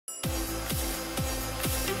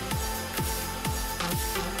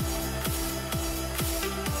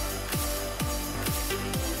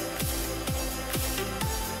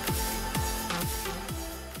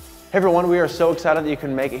Hey everyone, we are so excited that you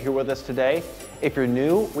can make it here with us today. If you're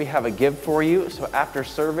new, we have a gift for you. So after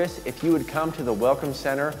service, if you would come to the Welcome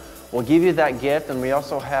Center, we'll give you that gift, and we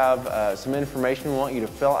also have some information we want you to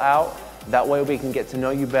fill out. That way we can get to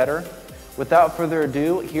know you better. Without further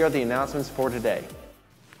ado, here are the announcements for today.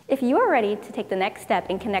 If you are ready to take the next step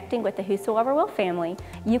in connecting with the Whosoever Will family,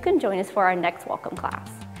 you can join us for our next welcome class.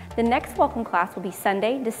 The next welcome class will be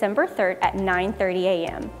Sunday, December 3rd at 9:30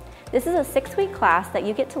 a.m. This is a 6-week class that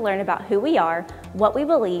you get to learn about who we are, what we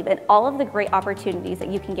believe, and all of the great opportunities that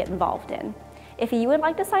you can get involved in. If you would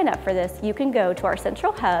like to sign up for this, you can go to our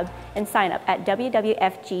central hub and sign up at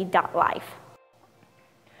WWFG.life.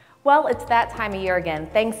 Well, it's that time of year again.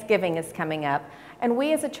 Thanksgiving is coming up, and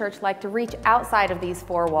we as a church like to reach outside of these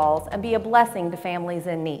four walls and be a blessing to families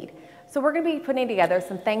in need. So we're going to be putting together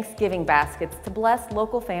some Thanksgiving baskets to bless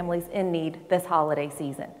local families in need this holiday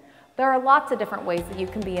season. There are lots of different ways that you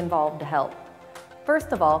can be involved to help.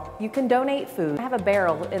 First of all, you can donate food. I have a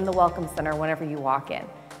barrel in the Welcome Center whenever you walk in.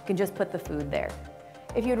 You can just put the food there.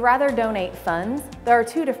 If you'd rather donate funds, there are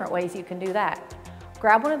 2 different ways you can do that.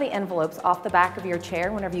 Grab one of the envelopes off the back of your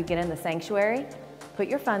chair whenever you get in the sanctuary, put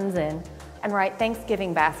your funds in, and write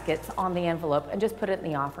Thanksgiving baskets on the envelope and just put it in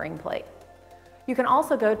the offering plate. You can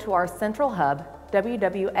also go to our central hub,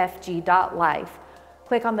 WWFG.life,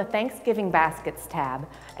 click on the Thanksgiving Baskets tab,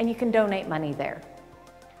 and you can donate money there.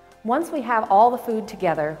 Once we have all the food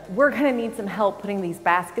together, we're going to need some help putting these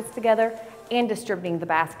baskets together and distributing the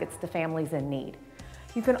baskets to families in need.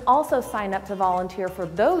 You can also sign up to volunteer for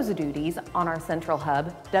those duties on our central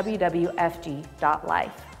hub,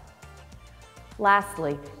 WWFG.life.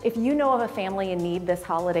 Lastly, if you know of a family in need this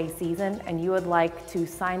holiday season and you would like to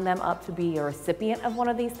sign them up to be a recipient of one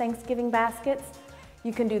of these Thanksgiving baskets,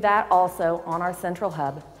 you can do that also on our central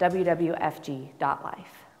hub,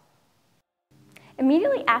 WWFG.life.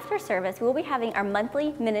 Immediately after service, we'll be having our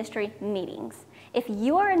monthly ministry meetings. If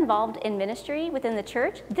you are involved in ministry within the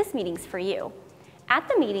church, this meeting's for you. At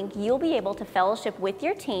the meeting, you'll be able to fellowship with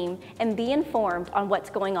your team and be informed on what's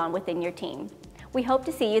going on within your team. We hope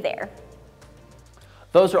to see you there.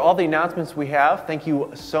 Those are all the announcements we have. Thank you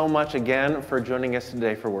so much again for joining us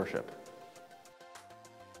today for worship.